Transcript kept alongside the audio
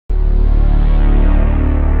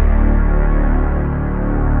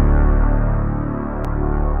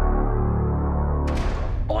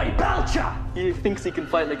He thinks he can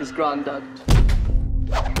fight like his granddad.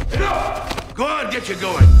 Enough! Go on, get you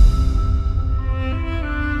going.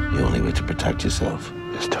 The only way to protect yourself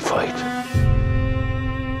is to fight.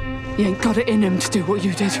 He ain't got it in him to do what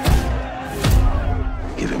you did.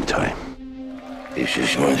 Give him time. He's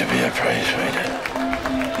just going to be a prize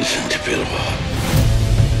fighter. He's unbeatable.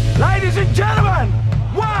 Ladies and gentlemen,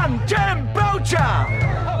 one Jim Belcher!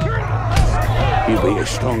 You'll be a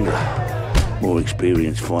stronger, more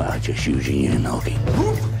experienced fighter just using your noggin.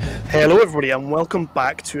 Hello everybody and welcome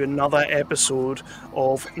back to another episode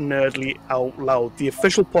of Nerdly Out Loud, the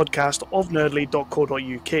official podcast of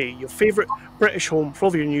nerdly.co.uk, your favourite British home for all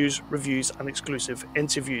of your news, reviews and exclusive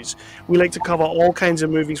interviews. We like to cover all kinds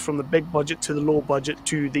of movies from the big budget to the low budget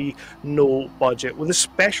to the no budget, with a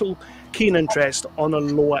special keen interest on a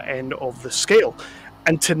lower end of the scale.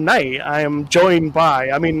 And tonight I am joined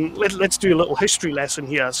by, let's do a little history lesson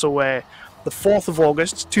here. So the 4th of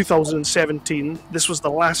August 2017, this was the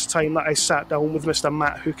last time that I sat down with Mr.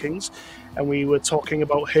 Matt Hookings and we were talking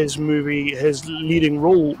about his movie, his leading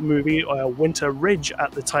role movie, Winter Ridge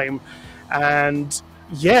at the time. And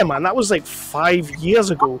yeah, man, that was like 5 years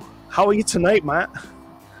ago. How are you tonight, Matt?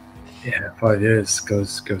 Yeah, 5 years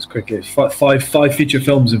goes quickly. Five feature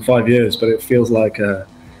films in 5 years, but it feels like I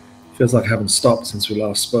haven't stopped since we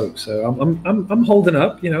last spoke. So I'm holding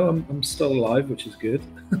up. You know, I'm still alive, which is good.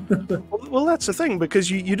 Well, that's the thing, because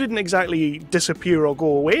you didn't exactly disappear or go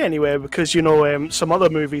away anywhere, because you know some other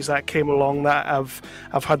movies that came along that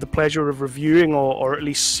I've had the pleasure of reviewing or at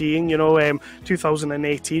least seeing. You know,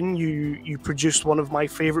 2018, you produced one of my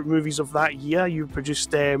favorite movies of that year. You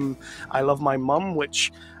produced I Love My Mum,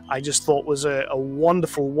 which I just thought was a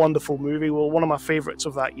wonderful, wonderful movie. Well, one of my favorites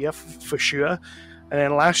of that year for sure. And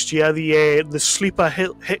then last year, the sleeper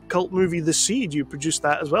hit cult movie, The Seed, you produced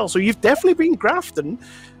that as well. So you've definitely been grafting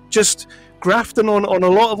on a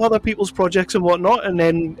lot of other people's projects and whatnot. And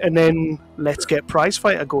then let's get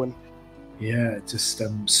Prizefighter going. Yeah, just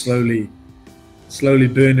slowly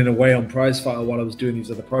burning away on Prizefighter while I was doing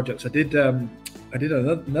these other projects. I did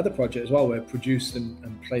another project as well where I produced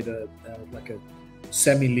and played a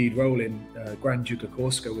semi-lead role in Grand Duke of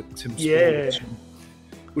Corsica with Tim Spall,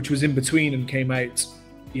 which was in between and came out,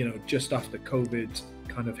 you know, just after COVID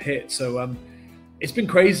kind of hit. So it's been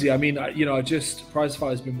crazy. I mean,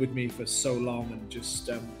 Prizefighter has been with me for so long, and I just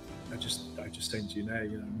saying to you now,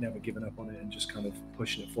 you know, never giving up on it and just kind of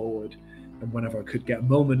pushing it forward. And whenever I could get a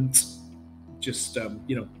moment, just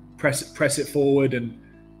press it forward and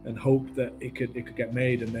hope that it could get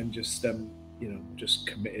made, and then just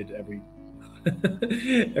committed every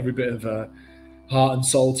every bit of heart and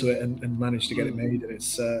soul to it and managed to get it made, and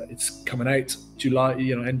it's coming out July,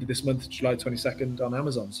 end of this month, July 22nd on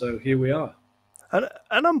Amazon. So here we are, and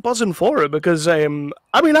I'm buzzing for it because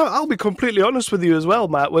I'll be completely honest with you as well,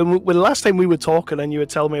 Matt. When last time we were talking and you were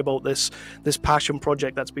telling me about this passion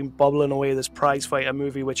project that's been bubbling away, this Prizefighter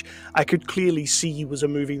movie, which I could clearly see was a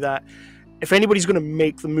movie that if anybody's going to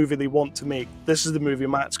make the movie they want to make, this is the movie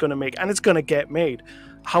Matt's going to make, and it's going to get made.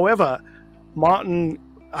 However, Martin,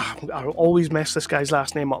 I always mess this guy's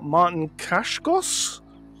last name up. Martin Kashkos?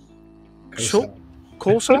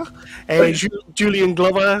 Kosa? Julian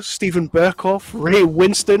Glover, Stephen Burkoff, Ray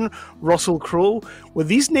Winston, Russell Crowe. Were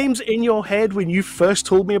these names in your head when you first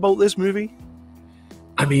told me about this movie?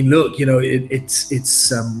 I mean, look, it's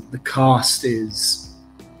the cast is,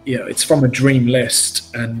 it's from a dream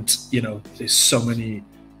list, and there's so many,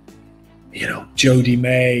 Jodie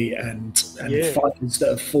May and fighters that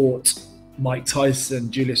have fought Mike Tyson,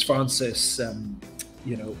 Julius Francis,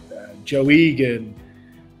 Joe Egan,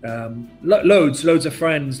 loads of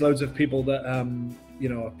friends, loads of people that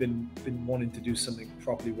I've been wanting to do something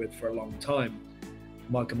properly with for a long time.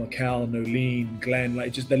 Michael McKell, Nolene,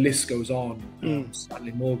 Glenn, just the list goes on.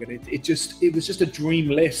 Stanley Morgan. It was just a dream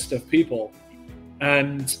list of people,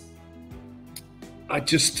 and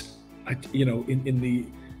in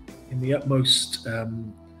the utmost.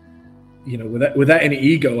 Without any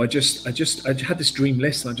ego, I had this dream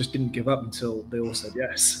list, and I just didn't give up until they all said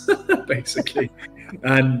yes, basically.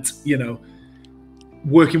 And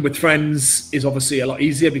working with friends is obviously a lot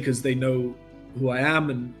easier because they know who I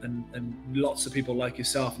am, and lots of people like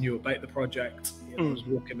yourself knew about the project. I was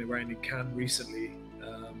walking around in Cannes recently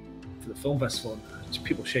for the film festival, and just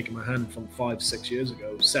people shaking my hand from 5-6 years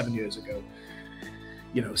ago, 7 years ago.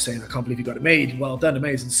 Saying, I can't believe you got it made. Well done,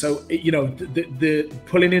 amazing. So, the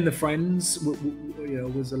pulling in the friends,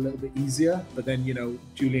 was a little bit easier. But then,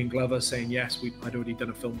 Julian Glover saying yes. I'd already done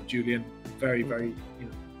a film with Julian. Very, very,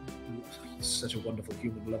 such a wonderful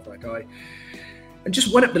human. Love that guy. And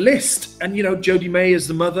just went up the list. And, Jodie May as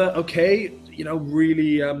the mother. Okay,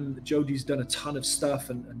 really, Jodie's done a ton of stuff,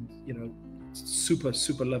 and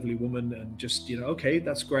super lovely woman, and just, you know, okay,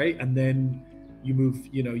 that's great. And then you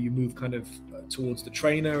move kind of towards the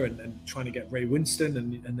trainer and trying to get Ray Winston,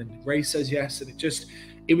 and then Ray says yes, and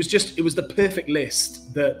it was the perfect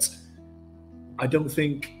list that I don't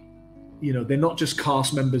think, you know, they're not just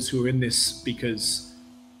cast members who are in this because,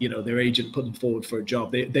 you know, their agent put them forward for a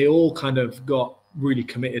job. They all kind of got really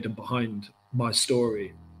committed and behind my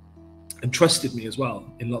story and trusted me as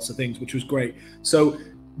well in lots of things, which was great. So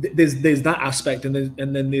there's that aspect, and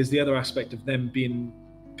then there's the other aspect of them being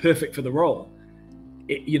perfect for the role.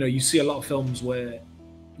 You know, you see a lot of films where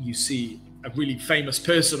you see a really famous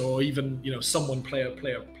person, or even, you know, someone play a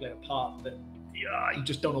part that you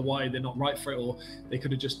just don't know why they're not right for it, or they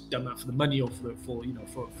could have just done that for the money, or for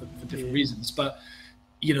different reasons. But,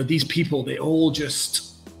 you know, these people, they all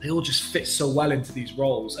just fit so well into these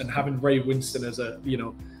roles. And having Ray Winston as a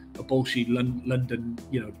bullshit London,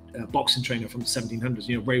 you know, boxing trainer from the 1700s,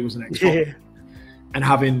 you know, Ray was an ex-cop. And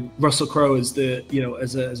having Russell Crowe as the, you know,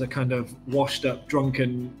 as a kind of washed up,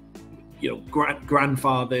 drunken, you know,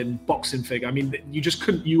 grandfather and boxing figure. I mean, you just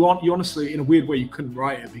couldn't, you honestly, in a weird way, you couldn't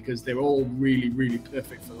write it, because they're all really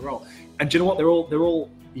perfect for the role. And do you know what?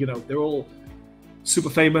 They're all super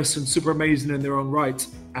famous and super amazing in their own right.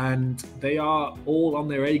 And they are all on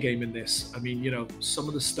their A game in this. I mean, you know, some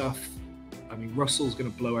of the stuff, I mean, Russell's going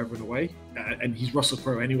to blow everyone away, and he's Russell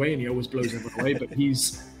Crowe anyway, and he always blows everyone away, but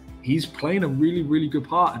he's playing a really good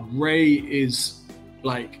part. And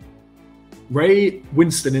Ray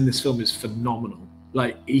Winston in this film is phenomenal.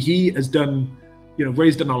 Like, he has done, you know,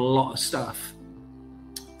 Ray's done a lot of stuff,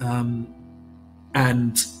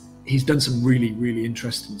 and he's done some really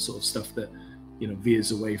interesting sort of stuff that, you know,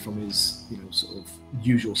 veers away from his, you know, sort of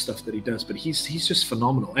usual stuff that he does. But he's just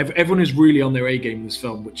phenomenal. Everyone is really on their A game in this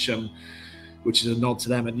film, which is a nod to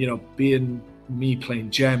them. And, you know, being me playing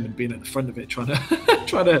Jem and being at the front of it, trying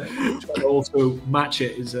to also match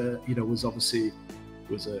it is was obviously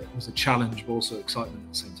a challenge, but also excitement at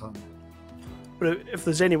the same time. But if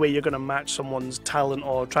there's any way you're going to match someone's talent,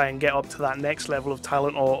 or try and get up to that next level of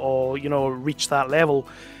talent, or you know, reach that level,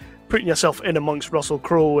 putting yourself in amongst Russell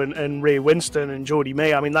Crowe and Ray Winston and Jodie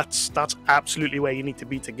May, I mean, that's absolutely where you need to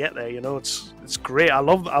be to get there. You know, it's great. I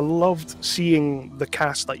loved seeing the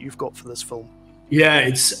cast that you've got for this film. Yeah,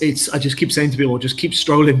 it's. I just keep saying to people, just keep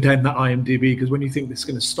strolling down that IMDb, because when you think it's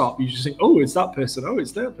going to stop, you just think, oh, it's that person. Oh,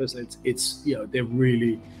 it's that person. It's you know, they're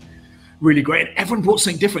really great. And everyone brought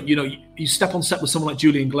something different. You know, you step on set with someone like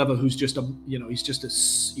Julian Glover, who's just he's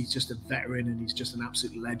just a veteran, and he's just an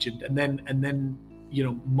absolute legend. And then you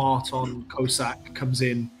know, Marton Kosak comes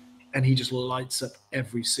in, and he just lights up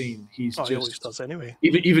every scene. He always does anyway.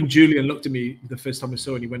 Even Julian looked at me the first time I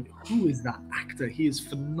saw it, and he went, "Who is that actor? He is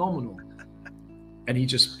phenomenal." And he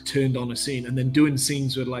just turned on a scene, and then doing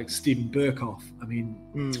scenes with like Stephen Burkoff. I mean,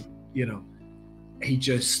 you know, he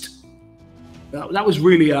just that was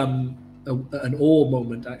really an awe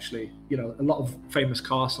moment, actually. You know, a lot of famous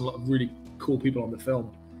cast, a lot of really cool people on the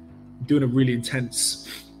film, doing a really intense,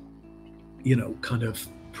 you know, kind of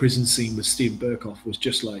prison scene with Stephen Burkoff was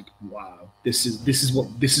just like, wow, this is what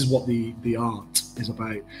the art is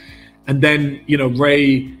about. And then, you know,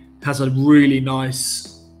 Ray has a really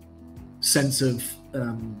nice sense of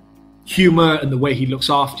humor, and the way he looks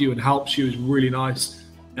after you and helps you is really nice.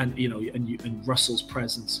 And you know, and Russell's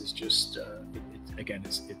presence is just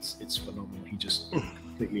it's phenomenal. He just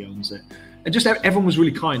completely owns it. And just everyone was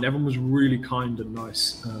really kind. Everyone was really kind and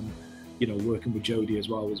nice. You know, working with Jodie as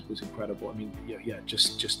well was incredible. I mean, yeah,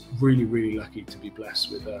 just really lucky to be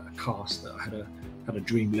blessed with a cast that I had a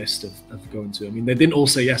dream list of going to. I mean, they didn't all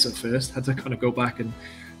say yes at first. Had to kind of go back and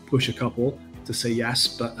push a couple to say yes,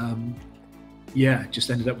 but yeah, just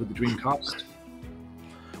ended up with the dream cast.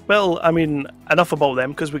 Well, I mean, enough about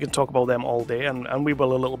them, because we can talk about them all day, and we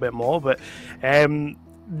will a little bit more. But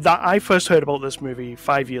that I first heard about this movie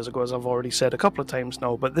 5 years ago, as I've already said a couple of times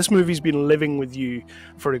now. But this movie's been living with you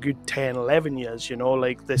for a good 10, 11 years. You know,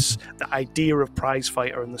 like the idea of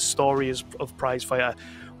Prizefighter and the story of Prizefighter.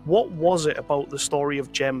 What was it about the story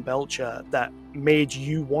of Jem Belcher that made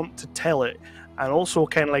you want to tell it? And also,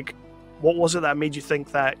 kind of like, what was it that made you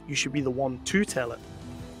think that you should be the one to tell it?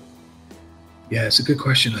 Yeah, it's a good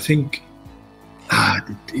question. I think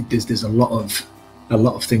there's a lot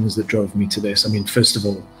of things that drove me to this. I mean, first of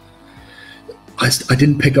all, I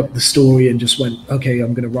didn't pick up the story and just went, okay,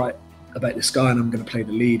 I'm going to write about this guy and I'm going to play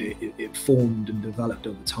the lead. It formed and developed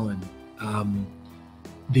over time.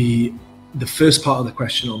 The first part of the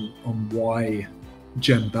question on why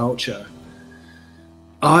Jem Belcher,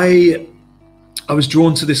 I was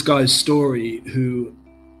drawn to this guy's story who,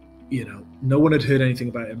 you know, no one had heard anything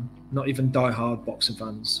about him, not even die-hard boxing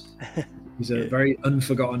fans. He's a very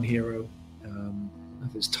unforgotten hero.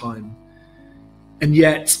 of his time. And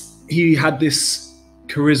yet he had this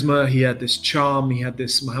charisma, he had this charm, he had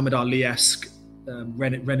this Muhammad Ali-esque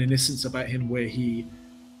reminiscence about him, where he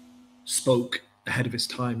spoke ahead of his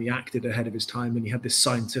time, he acted ahead of his time, and he had this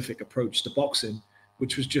scientific approach to boxing,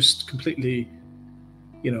 which was just completely,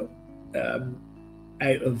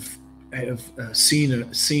 out of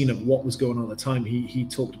scene of what was going on at the time. He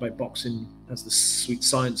talked about boxing as the sweet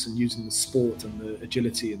science and using the sport and the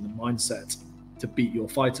agility and the mindset to beat your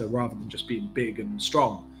fighter rather than just being big and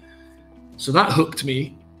strong. So that hooked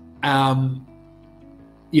me.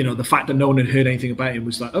 The fact that no one had heard anything about him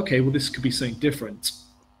was like, okay, well, this could be something different.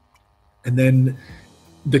 And then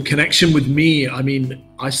the connection with me, I mean,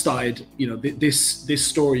 I started, this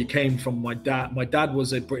story came from my dad. My dad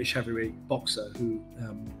was a British heavyweight boxer who,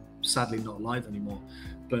 sadly not alive anymore,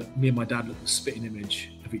 but me and my dad look the spitting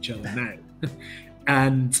image of each other now.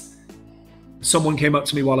 And someone came up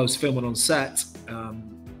to me while I was filming on set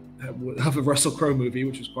of a Russell Crowe movie,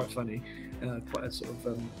 which was quite funny, quite a sort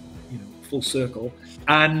of, full circle.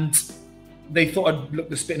 And they thought I'd look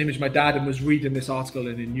the spitting image of my dad, and was reading this article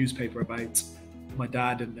in a newspaper about my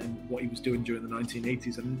dad and what he was doing during the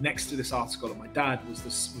 1980s. And next to this article of my dad was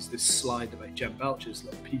this slide about Jem Belcher's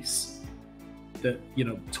little piece that,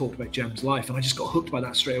 talked about Jem's life. And I just got hooked by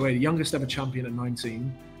that straight away. The youngest ever champion at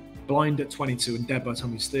 19, blind at 22, and dead by the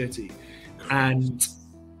time he was 30. And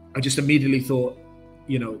I just immediately thought,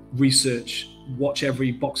 research, watch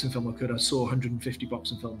every boxing film I could. I saw 150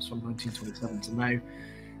 boxing films from 1927 to now,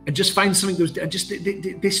 and just found something that was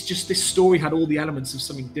this story had all the elements of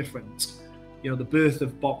something different. The birth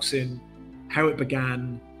of boxing, how it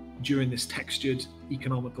began during this textured,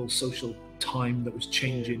 economical, social time that was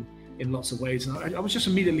changing in lots of ways. And I was just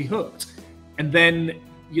immediately hooked. And then,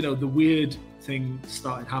 the weird thing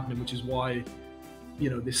started happening, which is why,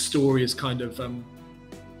 this story is kind of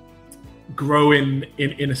growing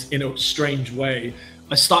in a strange way.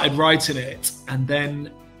 I started writing it, and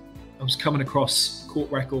then I was coming across court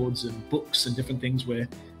records and books and different things where,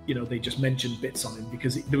 they just mentioned bits on him,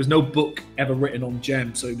 because there was no book ever written on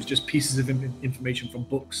Jem. So it was just pieces of information from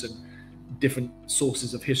books and different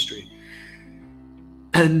sources of history.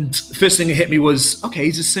 And the first thing that hit me was, okay,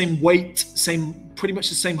 he's the same weight, pretty much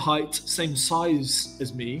the same height, same size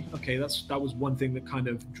as me. Okay, that was one thing that kind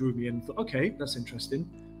of drew me in. Thought, okay, that's interesting.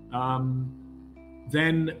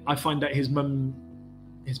 Then I find out his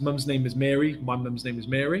mum's name is Mary. My mum's name is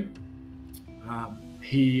Mary.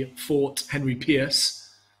 He fought Henry Pierce,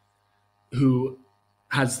 who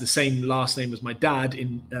has the same last name as my dad.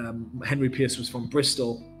 Henry Pierce was from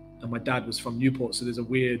Bristol, and my dad was from Newport. So there's a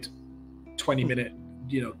weird 20-minute,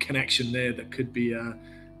 connection there that could be a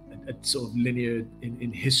sort of linear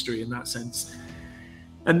in history in that sense.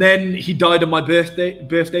 And then he died on my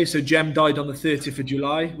birthday. So Jem died on the 30th of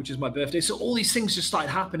July, which is my birthday. So all these things just started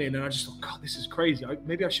happening, and I just thought, God, this is crazy.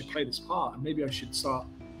 Maybe I should play this part, and maybe I should start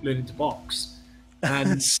learning to box.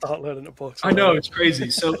 And start learning to box. I know, it's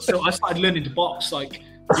crazy. So I started learning to box like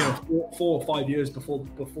 4 or 5 years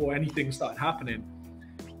before anything started happening.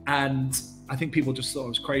 And I think people just thought I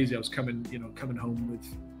was crazy. I was coming home with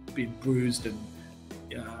being bruised and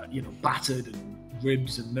battered and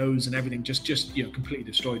ribs and nose and everything, just completely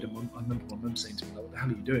destroyed. And I remember my mum saying to me, like, "What the hell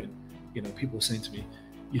are you doing?" People were saying to me,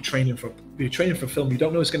 "You're training for a film. You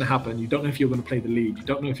don't know what's going to happen. You don't know if you're going to play the lead. You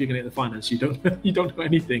don't know if you're going to get the finance. You don't know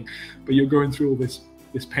anything, but you're going through all this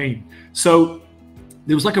pain." So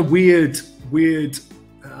there was like a weird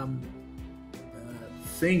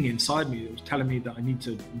thing inside me that was telling me that I need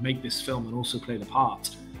to make this film and also play the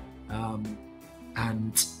part.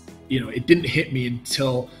 And it didn't hit me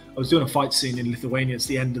until I was doing a fight scene in Lithuania. It's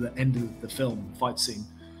the end of the film fight scene.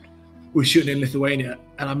 We were shooting in Lithuania,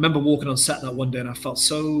 and I remember walking on set that one day, and it felt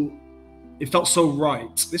so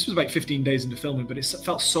right. This was about 15 days into filming, but it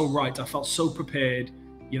felt so right. I felt so prepared.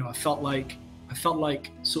 I felt like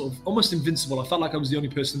sort of almost invincible. I felt like I was the only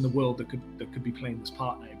person in the world that could be playing this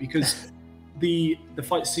part now, because the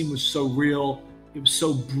fight scene was so real. It was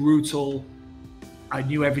so brutal. I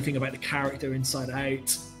knew everything about the character inside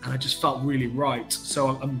out, and I just felt really right.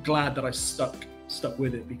 So I'm glad that I stuck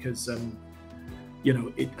with it, because I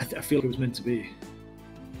feel like it was meant to be.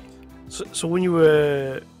 So when you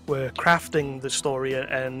were crafting the story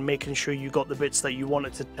and making sure you got the bits that you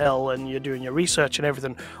wanted to tell, and you're doing your research and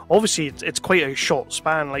everything, obviously it's quite a short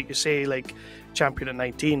span, like you say, like champion at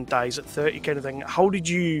 19 dies at 30 kind of thing. How did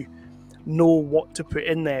you know what to put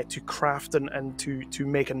in there to craft and to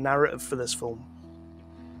make a narrative for this film?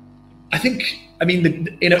 I think,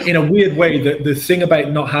 in a weird way, the thing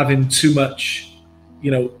about not having too much,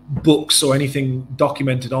 books or anything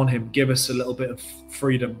documented on him give us a little bit of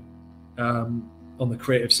freedom. on the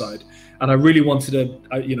creative side, and I really wanted to,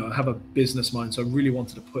 I have a business mind, so I really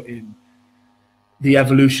wanted to put in the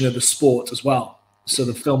evolution of the sport as well. So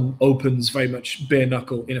the film opens very much bare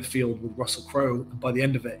knuckle in a field with Russell Crowe, and by the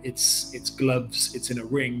end of it, it's gloves, it's in a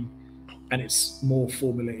ring, and it's more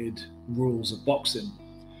formulated rules of boxing.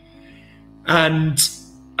 And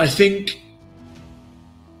I think,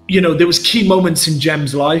 there was key moments in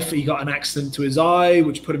Jem's life. He got an accident to his eye,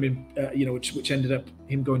 which put him in, which ended up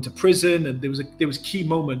him going to prison. And there was key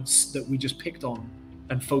moments that we just picked on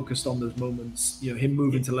and focused on those moments. Him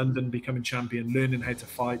moving to London, becoming champion, learning how to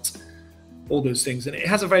fight, all those things. And it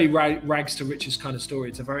has a very rags to riches kind of story.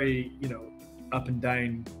 It's a very, up and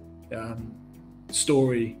down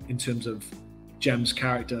story in terms of Jem's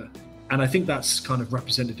character. And I think that's kind of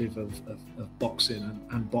representative of boxing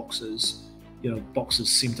and boxers. Boxers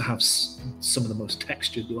seem to have some of the most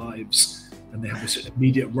textured lives, and they have this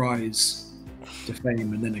immediate rise to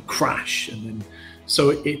fame and then a crash, and then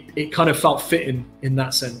so it kind of felt fitting in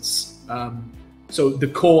that sense. So the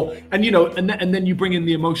core, and and then you bring in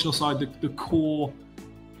the emotional side. The core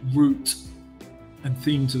root and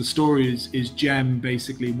theme to the story is Jem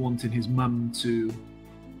basically wanting his mum to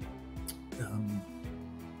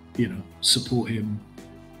support him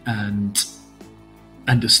and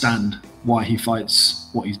understand why he fights,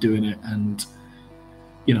 what he's doing it, and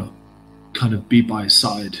kind of be by his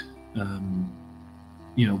side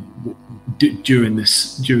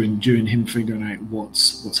during him figuring out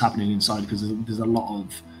what's happening inside, because there's a lot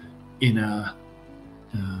of inner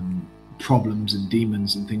problems and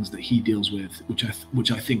demons and things that he deals with,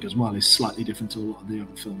 which I think as well is slightly different to a lot of the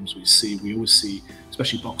other films we see. We always see,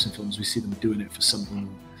 especially boxing films, we see them doing it for someone,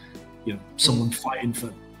 someone fighting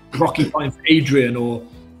for Rocky, fighting for Adrian, or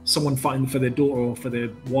someone fighting for their daughter or for their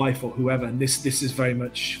wife or whoever. And this is very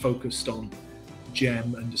much focused on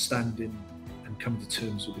Jem understanding and coming to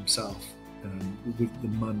terms with himself, with the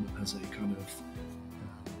mum as a kind of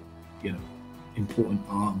important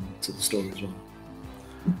arm to the story as well.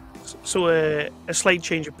 So a slight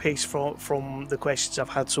change of pace from the questions I've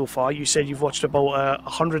had so far. You said you've watched about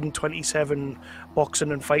 127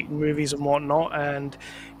 boxing and fighting movies and whatnot, and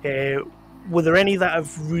were there any that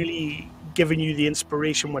have really given you the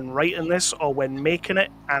inspiration when writing this or when making it?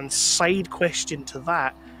 And side question to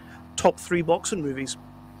that, top 3 boxing movies.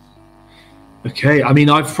 Okay, I mean,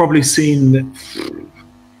 I've probably seen,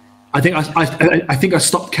 I think I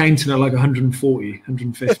stopped counting at like 140,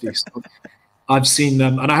 150. So I've seen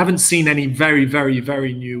them, and I haven't seen any very, very,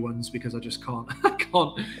 very new ones because I just can't,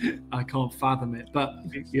 I can't fathom it. But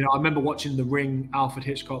I remember watching The Ring, Alfred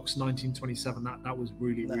Hitchcock's 1927. That was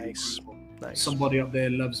really, really nice. Cool. Nice. Somebody Up There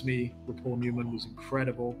Loves Me with Paul Newman was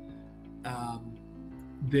incredible.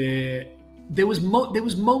 There was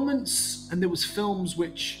moments and there was films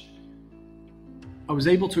which I was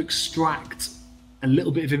able to extract a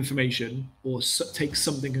little bit of information or take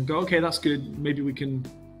something and go, okay, that's good. Maybe we can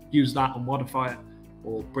use that and modify it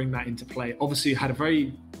or bring that into play. Obviously, it had a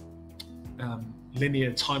very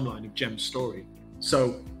linear timeline of Jem's story.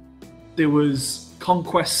 So there was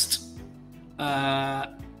Conquest,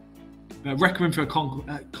 Requiem for a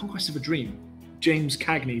Conquest of a Dream, James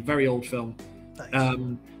Cagney, very old film. Nice.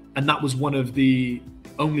 And that was one of the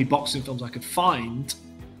only boxing films I could find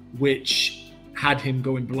which had him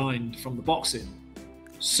going blind from the boxing.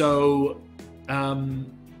 So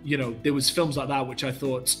there was films like that which I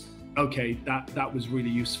thought, okay, that was really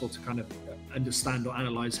useful to kind of understand or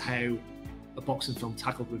analyze how a boxing film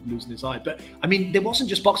tackled with losing his eye. But I mean, there wasn't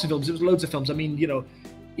just boxing films, there was loads of films. I mean,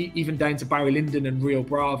 even down to Barry Lyndon and Rio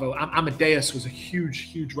Bravo. Amadeus was a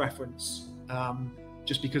huge reference,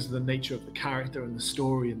 just because of the nature of the character and the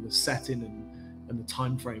story and the setting and the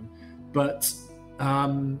time frame. But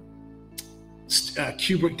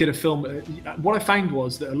Kubrick did a film. What I found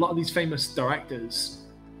was that a lot of these famous directors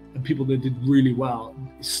and people that did really well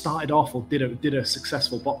started off or did a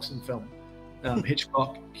successful boxing film.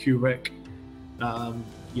 Hitchcock, Kubrick,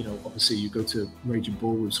 obviously you go to Raging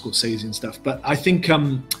Bull with Scorsese and stuff. But I think I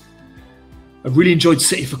really enjoyed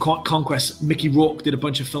City for Conquest. Mickey Rourke did a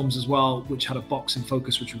bunch of films as well, which had a boxing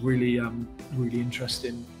focus, which were really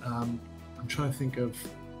interesting. I'm trying to think of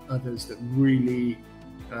others that really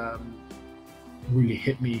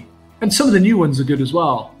hit me, and some of the new ones are good as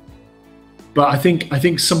well. But I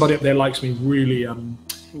think Somebody Up There Likes Me really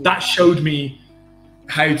that showed me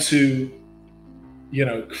how to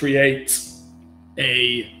create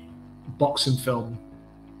a boxing film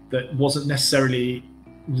that wasn't necessarily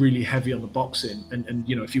really heavy on the boxing. And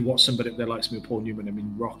if you watch Somebody Up There Likes Me with Paul Newman, I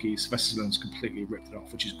mean, Rocky, Sylvester Stallone's completely ripped it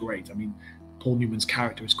off, which is great. I mean, Paul Newman's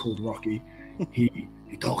character is called Rocky. He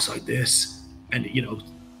talks like this, and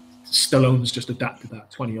Stallone's just adapted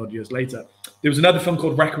that 20 odd years later. There was another film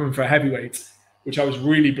called Requiem for a Heavyweight, which I was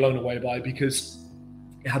really blown away by because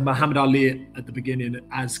it had Muhammad Ali at the beginning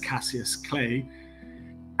as Cassius Clay,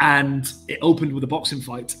 and it opened with a boxing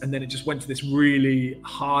fight, and then it just went to this really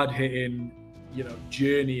hard-hitting,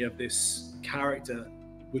 journey of this character,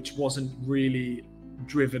 which wasn't really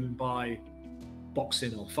driven by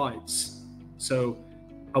boxing or fights. So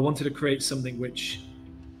I wanted to create something which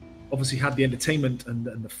obviously had the entertainment and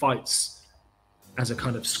the fights as a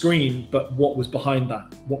kind of screen, but what was behind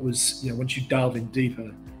that? What was, once you delve in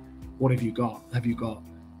deeper, what have you got? Have you got,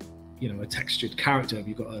 a textured character? Have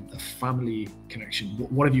you got a family connection?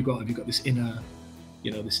 What have you got? Have you got this inner,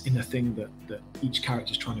 this inner thing that each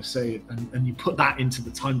character is trying to say? And you put that into the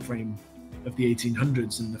time frame of the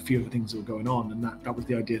 1800s and the few other things that were going on, and that was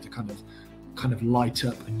the idea, to kind of light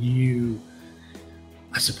up a new,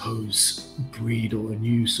 I suppose, breed, or a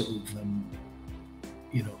new sort of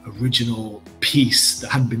original piece that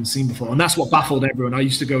hadn't been seen before. And that's what baffled everyone. I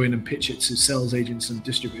used to go in and pitch it to sales agents and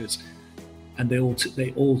distributors, and they all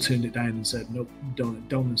turned it down and said, "Nope,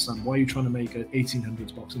 don't understand. Why are you trying to make an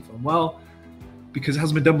 1800s boxing film?" Well, because it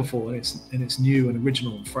hasn't been done before, and it's new and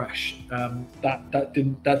original and fresh. That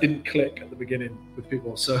didn't click at the beginning with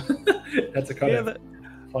people, so that's a kind of.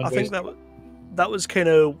 I think that was kind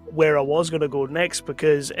of where I was going to go next,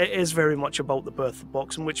 because it is very much about the birth of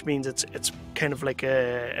boxing, which means it's kind of like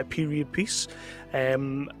a period piece,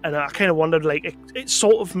 and I kind of wondered, like, it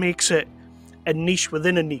sort of makes it a niche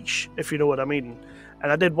within a niche, if you know what I mean.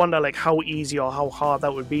 And I did wonder, like, how easy or how hard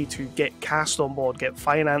that would be to get cast on board, get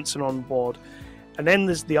financing on board. And then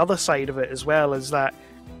there's the other side of it as well, is that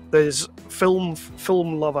there's film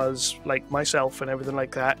lovers like myself and everything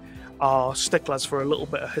like that are sticklers for a little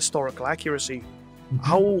bit of historical accuracy.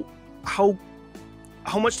 Mm-hmm.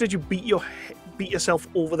 How much did you beat yourself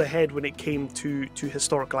over the head when it came to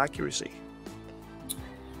historical accuracy?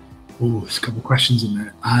 Oh, there's a couple of questions in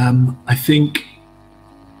there. I think,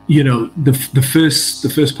 the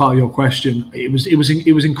first part of your question, it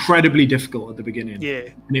was incredibly difficult at the beginning. Yeah.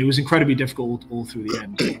 And it was incredibly difficult all through the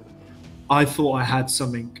end. I thought I had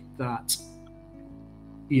something that,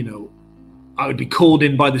 I would be called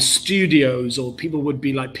in by the studios, or people would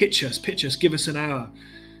be like, pitch us, give us an hour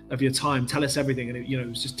of your time, tell us everything. And it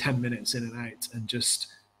was just 10 minutes in and out, and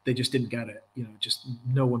they just didn't get it. Just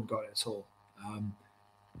no one got it at all.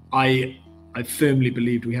 I firmly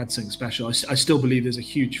believed we had something special. I still believe there's a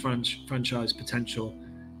huge franchise potential,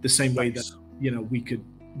 the same way that, we could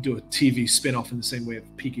do a TV spin-off in the same way of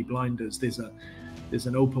Peaky Blinders. There's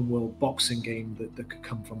an open world boxing game that could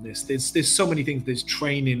come from this. There's so many things. There's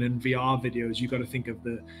training and VR videos. You've got to think of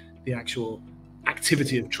the actual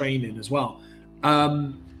activity of training as well.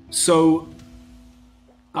 So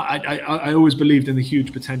I always believed in the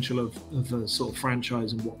huge potential of a sort of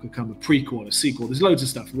franchise and what could come, a prequel, a sequel. There's loads of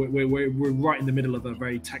stuff. We're right in the middle of a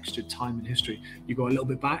very textured time in history. You go a little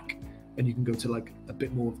bit back, and you can go to like a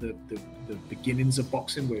bit more of the beginnings of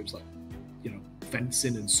boxing, where it was like,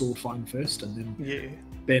 fencing and sword fighting first, and then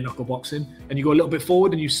bare knuckle boxing. And you go a little bit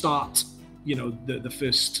forward, and you start, the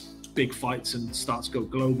first big fights, and starts to go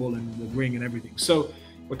global, and the ring and everything. So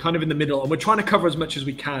we're kind of in the middle, and we're trying to cover as much as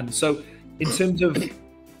we can. So in terms of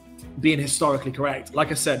being historically correct,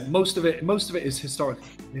 like I said, most of it is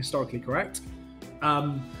historically correct.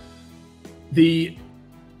 We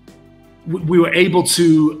were able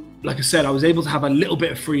to, like I said, I was able to have a little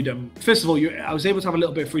bit of freedom. First of all, I was able to have a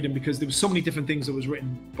little bit of freedom because there were so many different things that was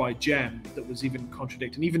written by Jem that was even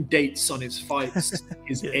contradicting, even dates on his fights,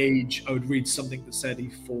 his age. I would read something that said he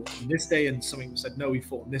fought on this day, and something that said no, he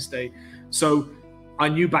fought on this day. So I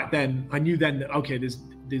knew then that, okay, there's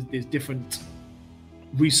different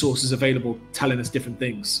resources available telling us different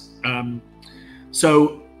things.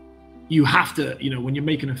 So you have to, when you're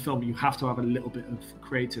making a film, you have to have a little bit of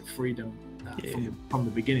creative freedom from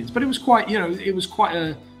the beginnings. But it was quite,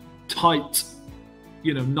 a tight,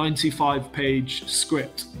 95-page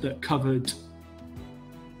script that covered,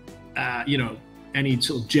 any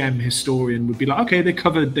sort of Jem historian would be like, okay, they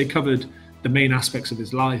covered the main aspects of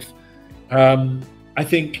his life. I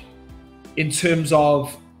think in terms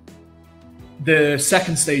of the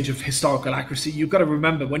second stage of historical accuracy, you've got to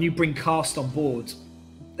remember, when you bring cast on board,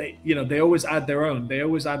 they always add their own. They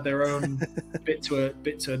always add their own bit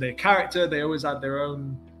to their character. They always add their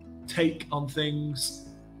own take on things.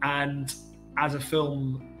 And as a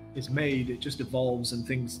film is made, it just evolves, and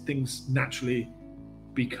things naturally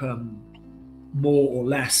become more or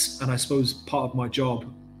less. And I suppose part of my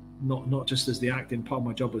job, not just as the acting, part of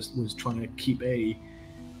my job was trying to keep a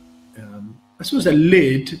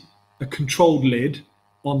controlled lid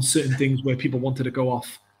on certain things where people wanted to go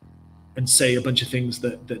off say a bunch of things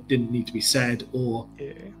that didn't need to be said, or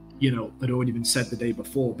had already been said the day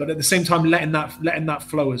before. But at the same time, letting that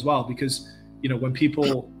flow as well, because when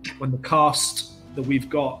the cast that we've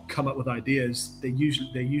got come up with ideas, they're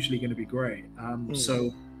usually going to be great.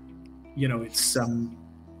 So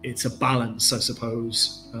it's a balance, I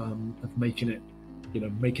suppose, of making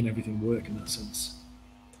everything work in that sense.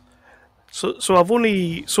 So I've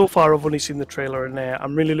only seen the trailer, and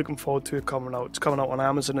I'm really looking forward to it coming out. It's coming out on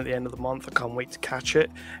Amazon at the end of the month. I can't wait to catch it.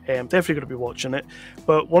 I'm definitely going to be watching it.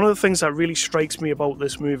 But one of the things that really strikes me about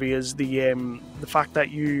this movie is the fact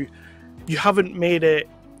that you haven't made it,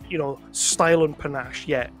 style and panache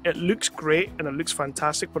yet. It looks great and it looks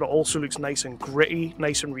fantastic, but it also looks nice and gritty,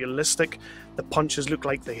 nice and realistic. The punches look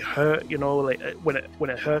like they hurt, like when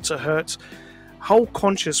it hurts, it hurts. How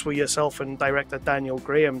conscious were yourself and director Daniel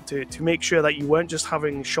Graham to make sure that you weren't just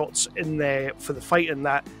having shots in there for the fight and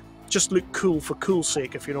that just look cool for cool's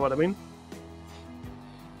sake, if you know what I mean?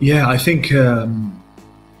 Yeah, I think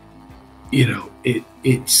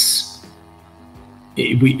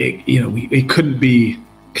it couldn't be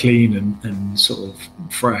clean and sort of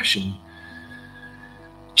fresh and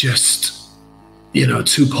just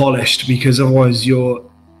too polished, because otherwise you're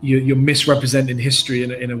misrepresenting history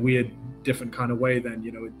in a weird different kind of way. Then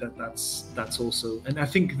that's also, and I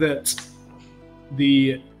think that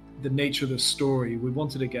the nature of the story, we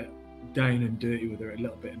wanted to get down and dirty with her a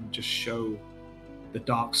little bit and just show the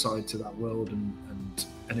dark side to that world, and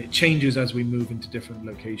it changes as we move into different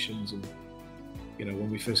locations. And when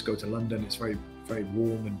we first go to London, it's very, very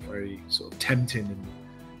warm and very sort of tempting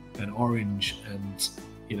and orange, and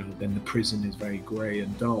then the prison is very grey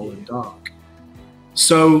and dull and dark.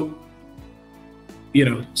 So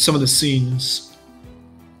some of the scenes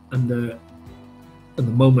and the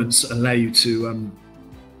moments allow you to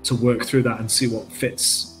work through that and see what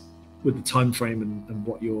fits with the time frame and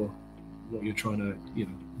what you're trying to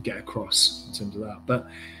get across in terms of that. But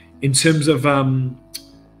in terms of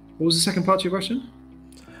what was the second part of your question?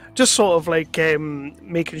 Just sort of like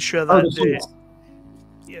making sure that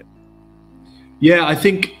I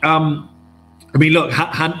think look,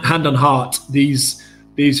 hand on heart, these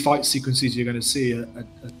fight sequences you're going to see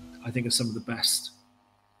I think are some of the best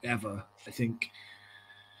ever. I think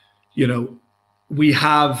we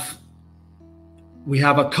have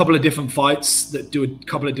a couple of different fights that do a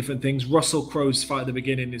couple of different things. Russell Crowe's fight at the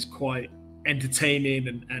beginning is quite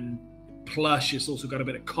entertaining and plush. It's also got a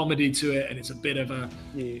bit of comedy to it, and it's a bit of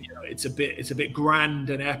it's a bit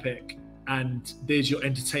grand and epic, and there's your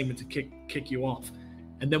entertainment to kick you off.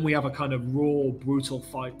 And then we have a kind of raw, brutal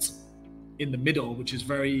fight in the middle, which is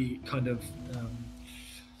very kind of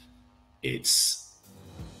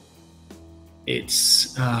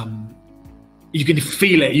you can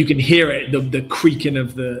feel it, you can hear it, the creaking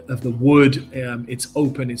of the wood. It's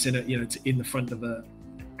open, it's in it's in the front of a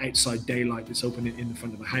outside daylight, it's open in the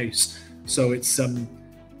front of a house, so it's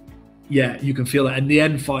you can feel it. And the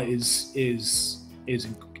end fight is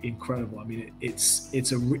incredible. I mean,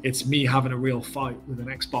 it's me having a real fight with an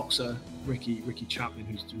ex-boxer, Ricky Chapman,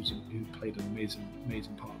 who played an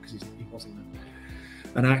amazing part, because he wasn't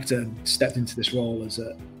an actor and stepped into this role as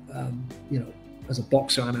a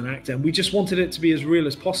boxer and an actor, and we just wanted it to be as real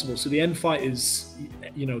as possible. So the end fight is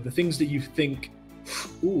the things that you think,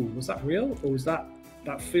 ooh, was that real, or was that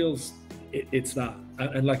feels it's that.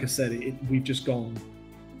 And like I said, we've just gone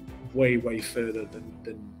way further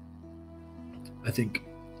than I think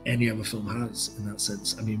any other film has in that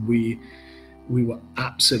sense. I mean, we were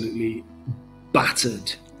absolutely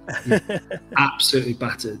battered, absolutely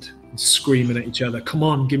battered, and screaming at each other, come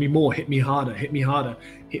on, give me more, hit me harder, hit me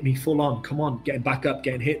full on, come on, getting back up,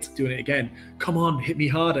 getting hit, doing it again, come on, hit me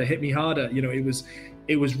harder. It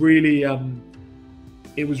was really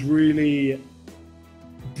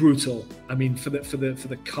brutal. I mean, for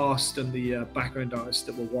the cast and the background artists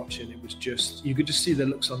that were watching, it was just, you could just see the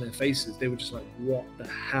looks on their faces. They were just like, what the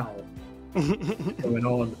hell going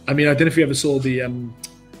on? I mean, I don't know if you ever saw the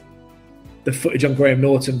footage on Graham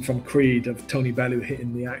Norton from Creed of Tony Bellew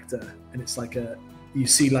hitting the actor, and it's like you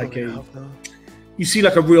see like a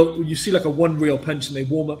one real punch, and they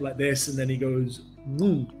warm up like this, and then he goes,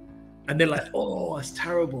 and they're like, oh, that's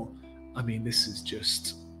terrible. I mean, this is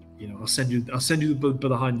just, I'll send you the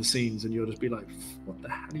behind the scenes, and you'll just be like, what the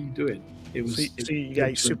hell are you doing? It was. So you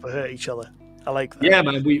guys super hurt each other. I like that. Yeah,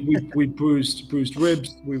 man. We bruised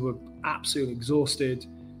ribs. We were absolutely exhausted.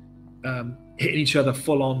 Hitting each other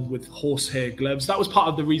full on with horsehair gloves. That was part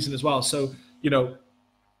of the reason as well. So,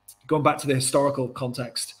 going back to the historical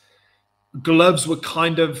context, gloves were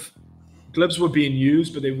being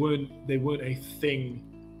used, but they weren't a thing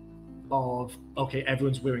of, okay,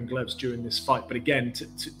 everyone's wearing gloves during this fight, but again,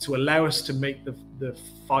 to allow us to make the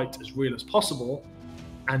fight as real as possible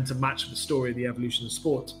and to match the story of the evolution of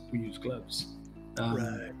sport, we use gloves.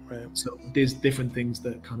 Right. So there's different things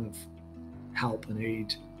that kind of help and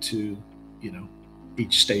aid to,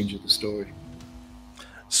 each stage of the story.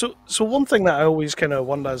 So one thing that I always kind of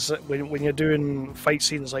wonder is that when you're doing fight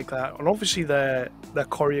scenes like that, and obviously they're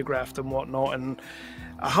choreographed and whatnot, and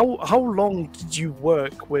how long did you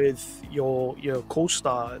work with your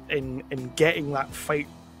co-star in getting that fight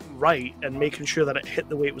right and making sure that it hit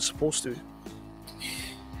the way it was supposed to?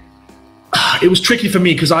 It was tricky for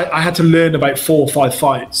me because I had to learn about 4 or 5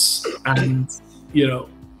 fights, and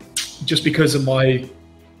just because of my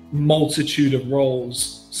multitude of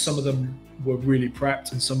roles, some of them were really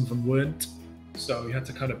prepped and some of them weren't. So you had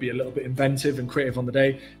to kind of be a little bit inventive and creative on the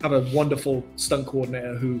day. I have a wonderful stunt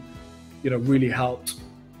coordinator who, really helped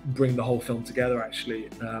bring the whole film together. Actually,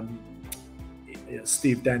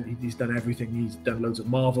 Steve Dent, he's done everything. He's done loads of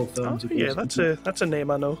Marvel films. Oh, yeah, that's a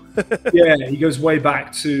name I know. Yeah, he goes way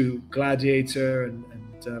back to Gladiator and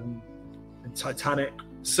Titanic.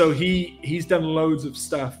 So he's done loads of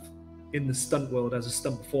stuff in the stunt world as a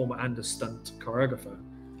stunt performer and a stunt choreographer.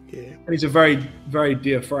 Yeah. And he's a very, very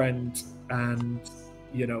dear friend, and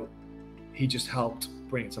he just helped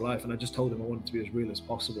bring it to life. And I just told him I wanted to be as real as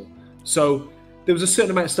possible. So there was a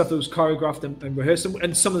certain amount of stuff that was choreographed and rehearsed,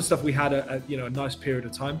 and some of the stuff we had a nice period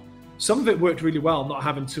of time. Some of it worked really well, not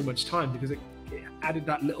having too much time, because it added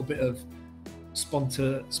that little bit of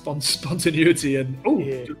spontaneity and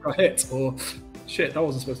I hit, or shit, that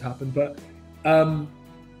wasn't supposed to happen. But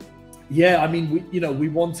yeah, I mean, we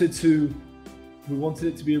wanted it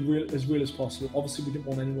to be as real as possible. Obviously, we didn't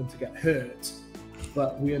want anyone to get hurt,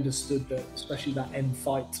 but we understood that, especially that end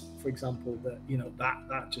fight, for example, that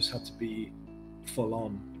that just had to be full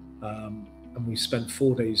on. And we spent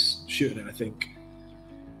 4 days shooting it, I think.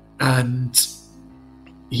 And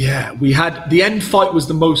yeah, we had the end fight was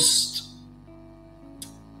the most.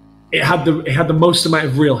 It had the most amount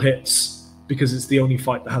of real hits because it's the only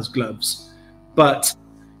fight that has gloves, but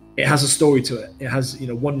it has a story to it. It has,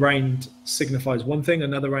 one round signifies one thing,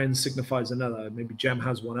 another round signifies another. Maybe Jem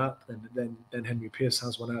has one up, then Henry Pierce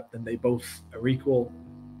has one up, then they both are equal,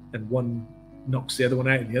 and one knocks the other one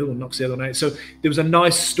out, and the other one knocks the other one out. So there was a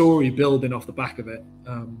nice story building off the back of it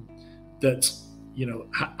that,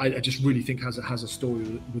 I just really think has a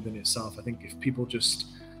story within itself. I think if people just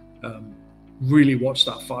really watch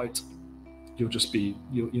that fight, you'll be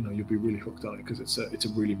really hooked on it, because it's a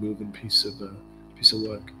really moving piece of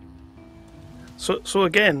work. So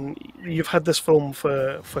again, you've had this film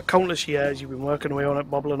for countless years. You've been working away on it,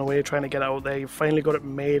 bubbling away, trying to get it out there. You finally got it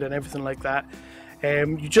made and everything like that.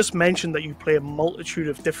 You just mentioned that you play a multitude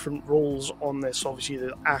of different roles on this. Obviously,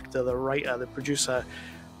 the actor, the writer, the producer.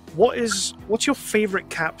 What's your favourite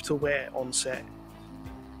cap to wear on set?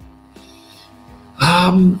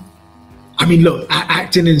 I mean, look,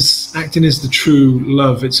 acting is the true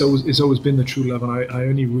love. It's always been the true love, and I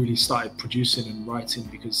only really started producing and writing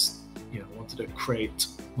because I wanted to create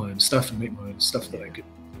my own stuff and make my own stuff that I could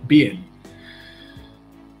be in.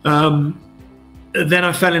 Then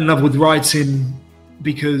I fell in love with writing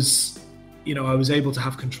because I was able to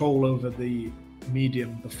have control over the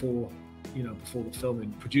medium before the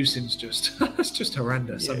filming. Producing is just it's just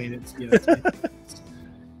horrendous. Yeah. I mean,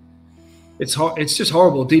 it's just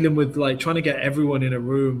horrible dealing with trying to get everyone in a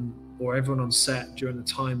room or everyone on set during the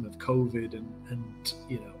time of COVID, and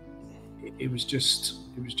it was just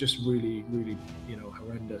really, really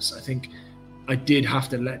horrendous. I think I did have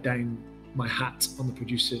to let down my hat on the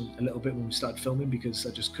producing a little bit when we started filming, because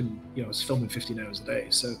I just couldn't. I was filming 15 hours a day,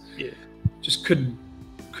 so just couldn't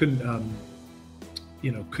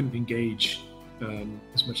engage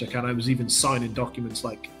as much as I can. I was even signing documents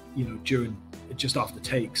during just after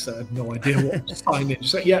takes. I had no idea what to sign in.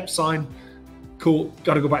 Just like, yep, sign, cool.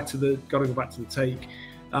 Got to go back to the take.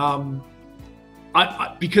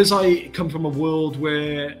 Because I come from a world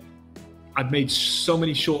where I've made so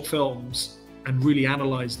many short films and really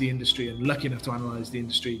analysed the industry, and lucky enough to analyse the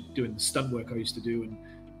industry, doing the stunt work I used to do, and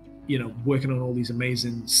working on all these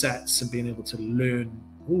amazing sets and being able to learn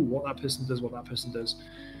what that person does, what that person does.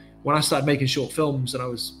 When I started making short films and I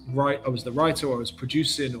was the writer, or I was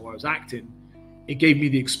producing, or I was acting, it gave me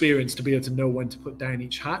the experience to be able to know when to put down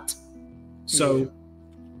each hat. So,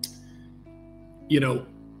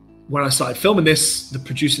 when I started filming this, the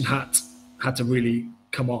producing hat had to really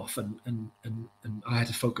come off, and I had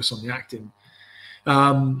to focus on the acting.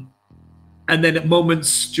 And then at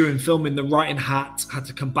moments during filming, the writing hat had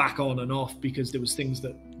to come back on and off, because there was things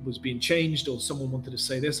that was being changed, or someone wanted to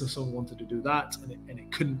say this or someone wanted to do that, and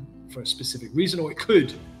it couldn't for a specific reason, or it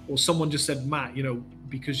could, or someone just said, Matt, you know,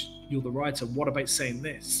 because you're the writer, what about saying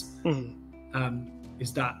this?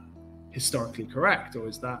 Is that historically correct, or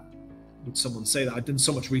would someone say that? I've done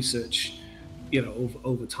so much research, you know,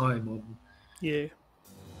 over time on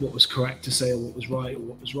what was correct to say, or what was right, or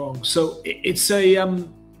what was wrong. So it's a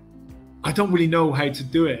I don't really know how to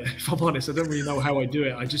do it. If I'm honest, I don't really know how I do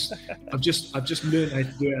it. I've just learned how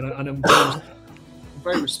to do it, and I'm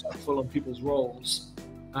very respectful on people's roles,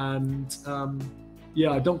 and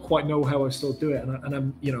I don't quite know how I still do it, and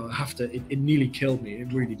I'm, you know, I have to. It nearly killed me.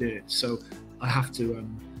 It really did. So I have to,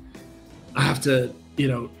 you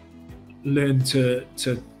know, learn to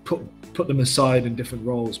put them aside in different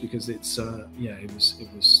roles, because it's it was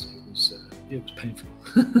painful.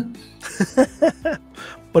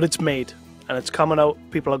 But it's made, and it's coming out.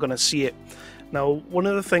 People are going to see it. Now, one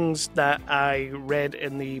of the things that I read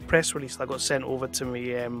in the press release that got sent over to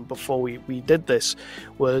me before we did this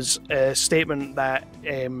was a statement that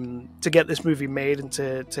to get this movie made and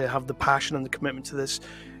to have the passion and the commitment to this,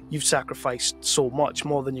 you've sacrificed so much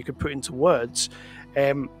more than you could put into words.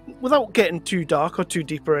 Without getting too dark or too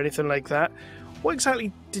deep or anything like that, what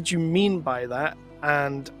exactly did you mean by that?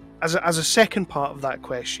 And as a second part of that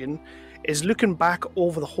question is, looking back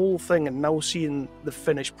over the whole thing and now seeing the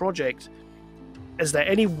finished project, is there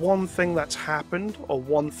any one thing that's happened or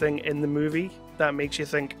one thing in the movie that makes you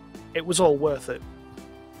think it was all worth it?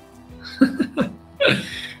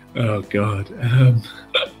 Oh God.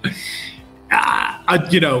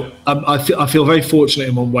 I feel very fortunate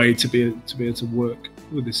in one way to be able to work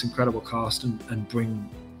with this incredible cast and bring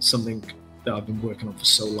something that I've been working on for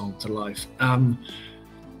so long to life.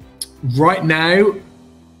 Right now,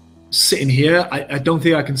 sitting here, I don't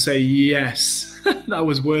think I can say yes, that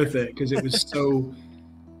was worth it, because it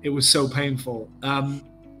was so painful.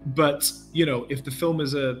 But you know, if the film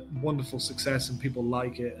is a wonderful success and people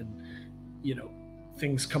like it, and you know,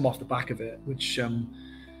 things come off the back of it, which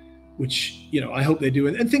you know, I hope they do,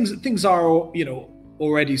 and things are, you know,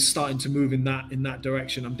 already starting to move in that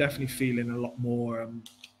direction. I'm definitely feeling a lot more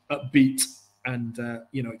upbeat and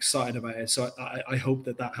you know, excited about it. So I hope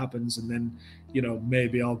that happens, and then, you know,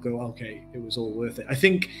 maybe I'll go, okay, it was all worth it. I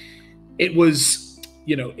think it was,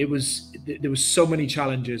 you know, there was so many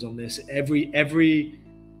challenges on this. Every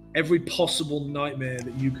possible nightmare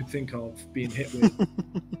that you could think of being hit with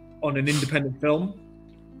on an independent film.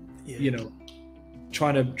 You know,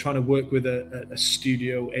 trying to work with a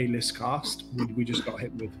studio A-list cast, we just got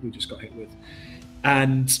hit with,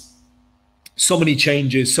 and so many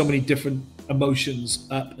changes, so many different emotions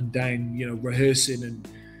up and down, you know, rehearsing and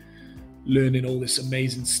learning all this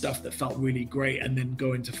amazing stuff that felt really great, and then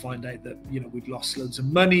going to find out that, you know, we'd lost loads of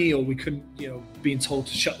money, or we couldn't, you know, being told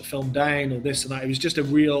to shut the film down, or this and that. It was just a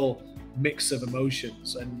real mix of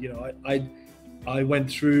emotions, and you know, I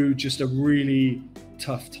went through just a really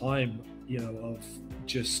tough time, you know, of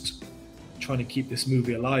just trying to keep this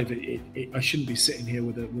movie alive. I shouldn't be sitting here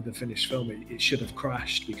with a finished film. It should have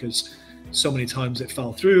crashed, because so many times it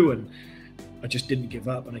fell through, and I just didn't give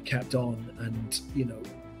up, and I kept on, and you know,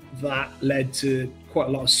 that led to quite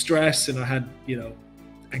a lot of stress, and I had, you know,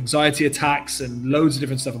 anxiety attacks and loads of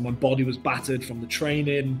different stuff, and my body was battered from the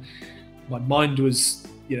training. My mind was,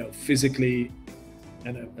 you know, physically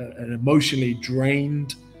and emotionally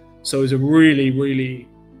drained. So it was a really, really,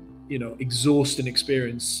 you know, exhausting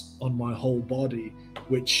experience on my whole body,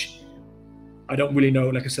 which I don't really know.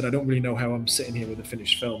 Like I said, I don't really know how I'm sitting here with a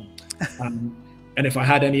finished film. And if I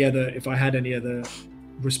had any other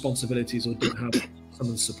responsibilities, or didn't have some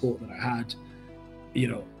of the support that I had, you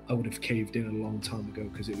know, I would have caved in a long time ago,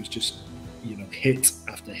 because it was just, you know, hit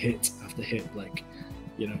after hit after hit. Like,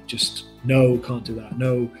 you know, just no, can't do that.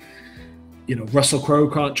 No, you know, Russell Crowe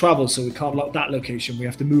can't travel, so we can't lock that location. We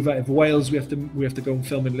have to move out of Wales. We have to go and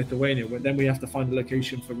film in Lithuania. But then we have to find a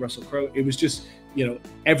location for Russell Crowe. It was just, you know,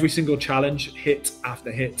 every single challenge, hit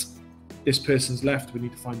after hit. This person's left. We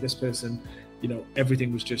need to find this person. You know,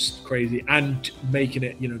 everything was just crazy, and making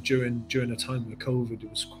it, you know, during a time where COVID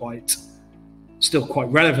was still quite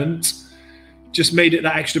relevant, just made it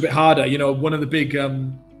that extra bit harder. You know, one of the big,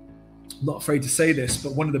 I'm not afraid to say this,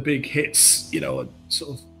 but one of the big hits, you know,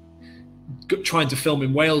 sort of trying to film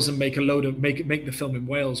in Wales and make the film in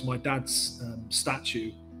Wales. My dad's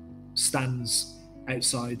statue stands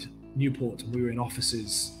outside Newport, and we were in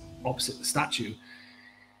offices opposite the statue,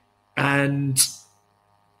 and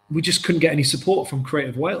we just couldn't get any support from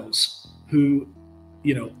Creative Wales, who,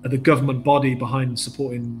 you know, are the government body behind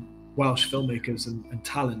supporting Welsh filmmakers and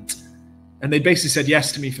talent. And they basically said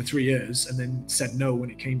yes to me for 3 years, and then said no when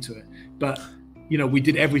it came to it. But, you know, we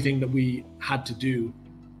did everything that we had to do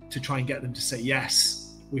to try and get them to say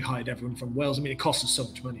yes. We hired everyone from Wales. I mean, it cost us so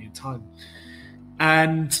much money and time.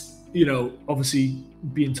 And, you know, obviously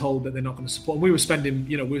being told that they're not going to support. We were spending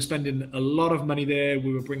a lot of money there.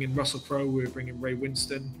 We were bringing Russell Crowe, we were bringing Ray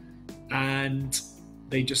Winston, and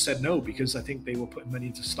they just said no, because I think they were putting money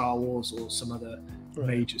into Star Wars or some other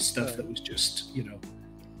major stuff that was just, you know,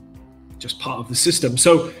 just part of the system.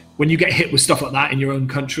 So when you get hit with stuff like that in your own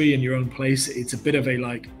country, in your own place, it's a bit of a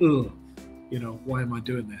like, ugh, you know, why am I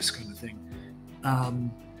doing this kind of thing?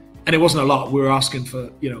 And it wasn't a lot. We were asking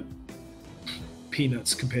for, you know,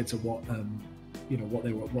 peanuts compared to what, you know, what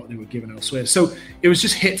they were given elsewhere. So it was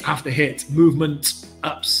just hit after hit, movement,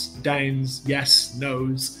 ups, downs, yes,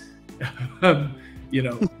 no's, you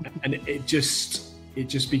know, and it just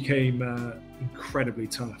became incredibly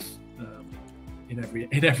tough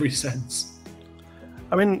in every sense.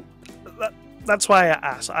 I mean, that's why I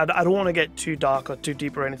asked. I don't want to get too dark or too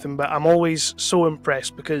deep or anything, but I'm always so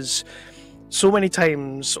impressed because so many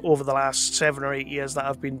times over the last 7 or 8 years that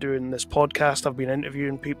I've been doing this podcast, I've been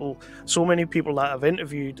interviewing people, so many people that I've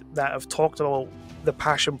interviewed that have talked about the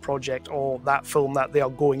passion project or that film that they are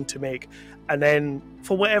going to make. And then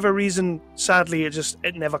for whatever reason, sadly,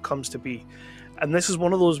 it never comes to be. And this is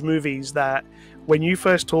one of those movies that when you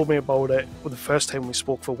first told me about it, well, the first time we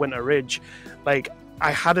spoke for Winter Ridge, like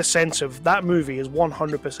I had a sense of that movie is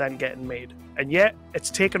 100% getting made. And yet it's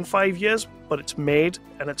taken 5 years, but it's made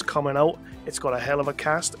and it's coming out. It's got a hell of a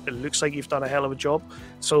cast. It looks like you've done a hell of a job.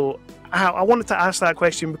 So I wanted to ask that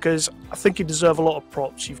question because I think you deserve a lot of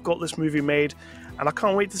props. You've got this movie made and I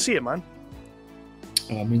can't wait to see it, man.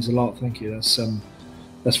 It means a lot. Thank you.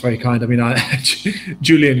 That's very kind. I mean,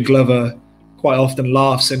 Julian Glover quite often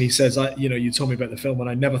laughs and he says, you know, you told me about the film and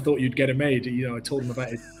I never thought you'd get it made. You know, I told him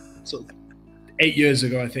about it sort of 8 years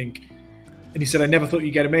ago, I think. And he said, I never thought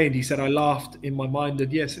you'd get it made. He said, I laughed in my mind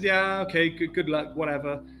and I said, yeah, okay, good luck,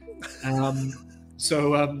 whatever.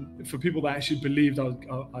 So for people that actually believed I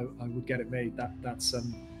would get it made,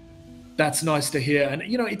 that's nice to hear. And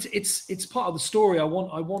you know, it's part of the story. I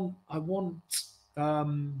want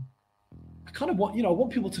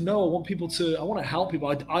people to know. I want to help people.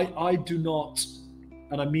 I do not,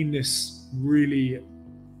 and I mean this really,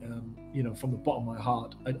 you know, from the bottom of my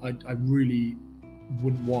heart. I really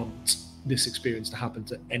wouldn't want this experience to happen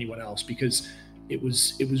to anyone else because it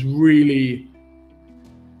was really,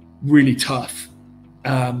 really tough.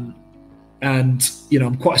 And you know,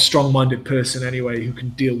 I'm quite a strong-minded person anyway who can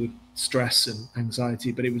deal with stress and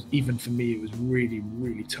anxiety. But it was, even for me, it was really,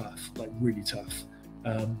 really tough. Like really tough.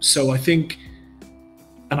 So I think,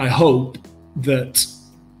 and I hope that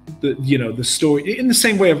you know, the story, in the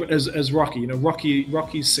same way as Rocky, you know,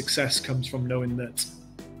 Rocky's success comes from knowing that,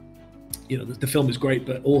 you know, the film is great,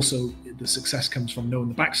 but also the success comes from knowing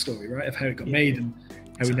the backstory, right, of how it got made and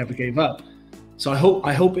how he never gave up. So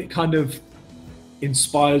I hope it kind of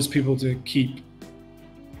inspires people to keep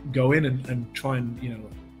going and try and, you know,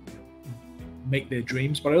 make their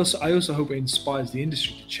dreams. But I also hope it inspires the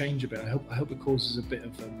industry to change a bit. I hope it causes a bit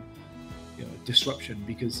of you know, disruption,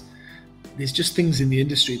 because there's just things in the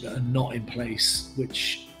industry that are not in place,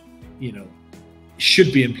 which, you know,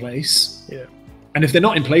 should be in place. Yeah. And if they're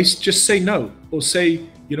not in place, just say no, or say,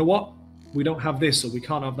 you know what, we don't have this, or we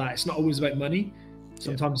can't have that. It's not always about money.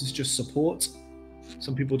 Sometimes it's just support.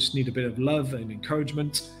 Some people just need a bit of love and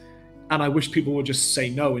encouragement. And I wish people would just say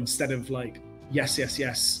no instead of like yes,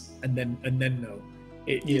 and then no.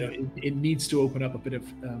 You know, it needs to open up a bit of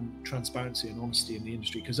transparency and honesty in the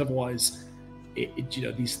industry, because otherwise, you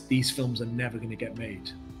know, these films are never going to get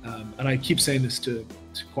made. And I keep saying this to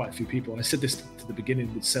quite a few people. I said this to the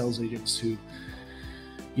beginning with sales agents who,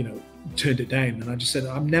 you know, turned it down, and I just said,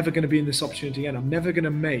 I'm never going to be in this opportunity again. I'm never going to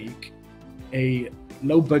make a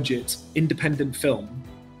low-budget independent film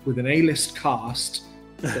with an A-list cast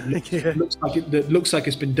that looks like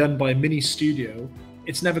it's been done by a mini studio.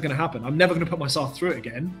 It's never going to happen. I'm never going to put myself through it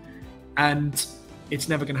again, and it's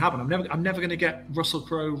never going to happen. I'm never going to get Russell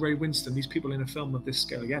Crowe, Ray Winston, these people in a film of this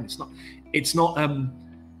scale again. It's not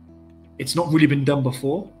really been done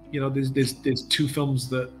before. You know, there's two films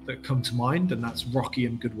that come to mind, and that's Rocky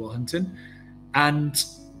and Good Will Hunting, and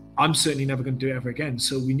I'm certainly never going to do it ever again.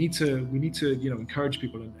 So we need to you know, encourage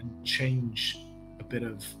people and change a bit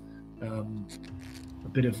of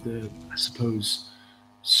the, I suppose,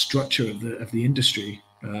 structure of the industry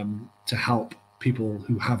to help people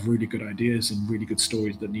who have really good ideas and really good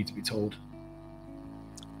stories that need to be told.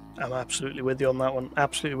 I'm absolutely with you on that one.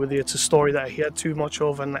 Absolutely with you. It's a story that I hear too much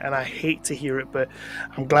of, and I hate to hear it, but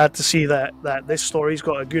I'm glad to see that this story's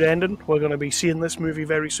got a good ending. We're going to be seeing this movie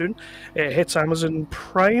very soon. It hits Amazon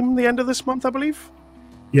Prime the end of this month, I believe.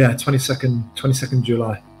 Yeah, 22nd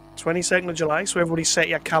July. 22nd of July, so everybody set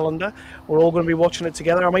your calendar. We're all going to be watching it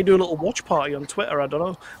together. I might do a little watch party on Twitter, I don't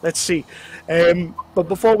know. Let's see. But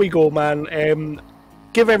before we go, man,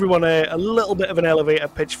 give everyone a little bit of an elevator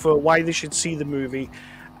pitch for why they should see the movie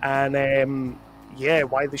and,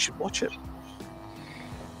 why they should watch it.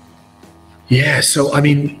 Yeah, so, I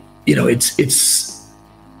mean, you know, it's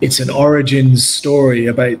an origins story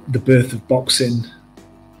about the birth of boxing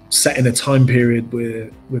set in a time period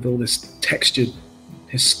with all this textured,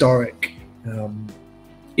 historic,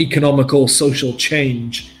 economical, social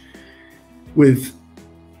change, with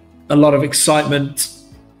a lot of excitement,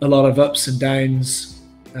 a lot of ups and downs.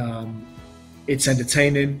 It's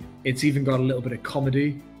entertaining. It's even got a little bit of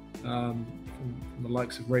comedy from the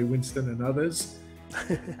likes of Ray Winston and others,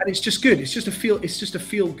 and it's just good. It's just a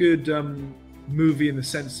feel good movie in the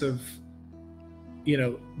sense of, you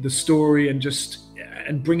know, the story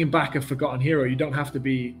and bringing back a forgotten hero. You don't have to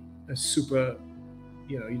be a super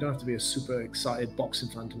excited boxing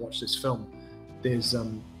fan to watch this film. There's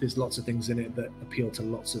lots of things in it that appeal to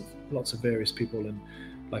lots of various people, and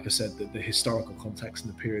like I said, the historical context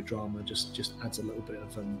and the period drama just adds a little bit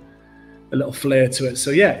of a little flair to it.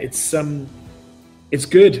 So yeah, it's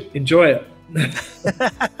good. Enjoy it.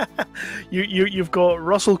 You've got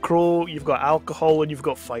Russell Crowe, you've got alcohol, and you've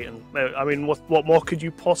got fighting. I mean, what more could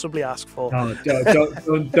you possibly ask for? Oh,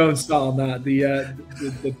 don't start on that.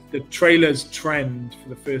 The trailers trend for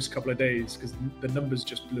the first couple of days because the numbers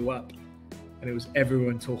just blew up, and it was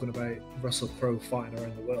everyone talking about Russell Crowe fighting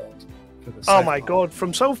around the world. Oh my God!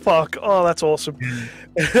 From South Park. Oh, that's awesome.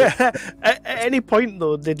 At any point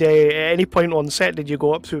though, at any point on set, did you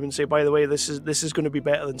go up to him and say, "By the way, this is going to be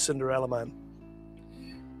better than Cinderella Man"?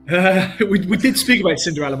 We did speak about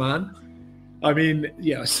Cinderella Man. I mean,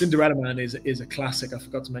 yeah, Cinderella Man is a classic. I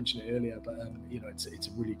forgot to mention it earlier, but you know, it's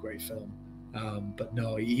a really great film. But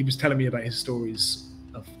no, he was telling me about his stories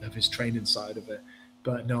of his training side of it.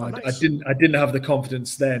 But no, nice. I didn't have the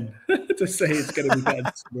confidence then to say it's going to be better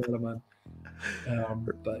than Cinderella Man.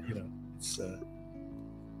 But you know, it's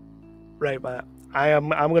right, Matt. I'm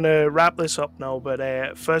going to wrap this up now.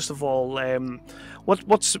 But first of all,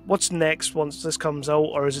 what's next once this comes out,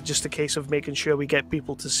 or is it just a case of making sure we get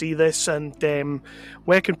people to see this? And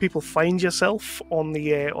where can people find yourself on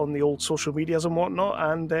the old social medias and whatnot?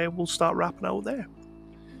 And we'll start wrapping out there.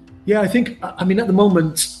 Yeah, I mean, at the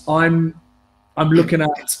moment, I'm looking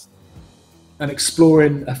at and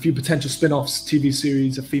exploring a few potential spin-offs, TV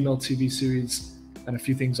series, a female TV series, and a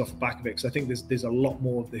few things off the back of it. Because I think there's a lot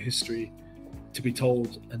more of the history to be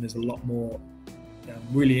told, and there's a lot more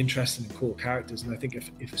really interesting and cool characters. And I think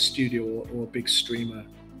if a studio or a big streamer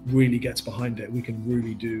really gets behind it, we can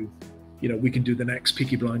really do, you know, we can do the next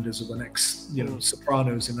Peaky Blinders or the next, you know,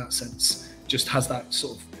 Sopranos in that sense. Just has that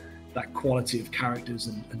sort of that quality of characters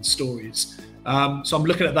and stories. So I'm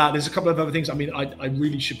looking at that. There's a couple of other things. I mean, I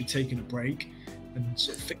really should be taking a break and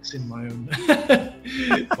sort of fixing my own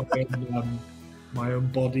my own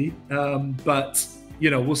body. But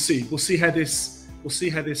you know, we'll see. We'll see how this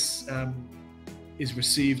is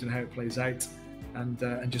received and how it plays out,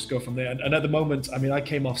 and just go from there. And at the moment, I mean, I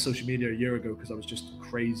came off social media a year ago because I was just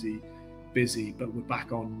crazy busy. But we're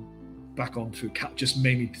back on through just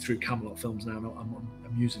mainly through Camelot Films now.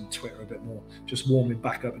 I'm using Twitter a bit more, just warming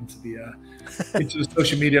back up into the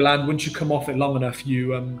social media land. Once you come off it long enough,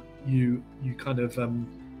 you kind of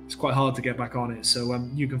it's quite hard to get back on it. So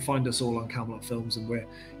you can find us all on Camelot Films, and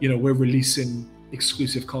we're releasing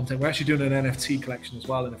exclusive content. We're actually doing an NFT collection as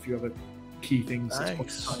well, and a few other key things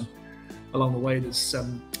that's along the way that's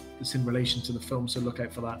in relation to the film. So look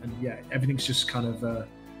out for that. And yeah, everything's just kind of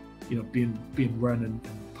being run and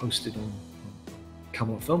posted on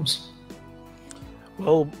Camelot Films.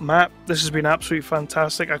 Well, Matt, this has been absolutely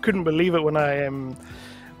fantastic. I couldn't believe it when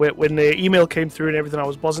when the email came through and everything. I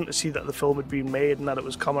was buzzing to see that the film had been made and that it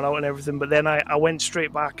was coming out and everything. But then I went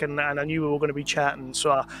straight back and I knew we were going to be chatting. So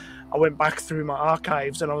I went back through my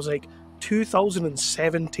archives and I was like,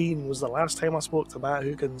 2017 was the last time I spoke to Matt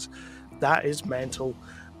Hookings. That is mental.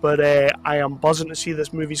 But I am buzzing to see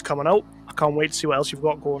this movie's coming out. I can't wait to see what else you've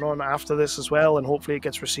got going on after this as well, and hopefully it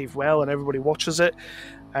gets received well and everybody watches it.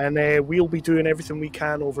 And we'll be doing everything we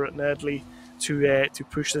can over at Nerdly to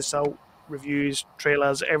push this out. Reviews,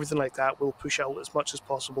 trailers, everything like that. We'll push out as much as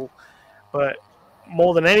possible. But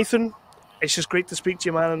more than anything, it's just great to speak to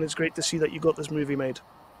you, man, and it's great to see that you got this movie made.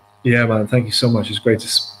 Yeah, man. Thank you so much. It's great to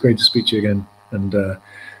speak to you again, and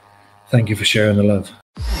thank you for sharing the love.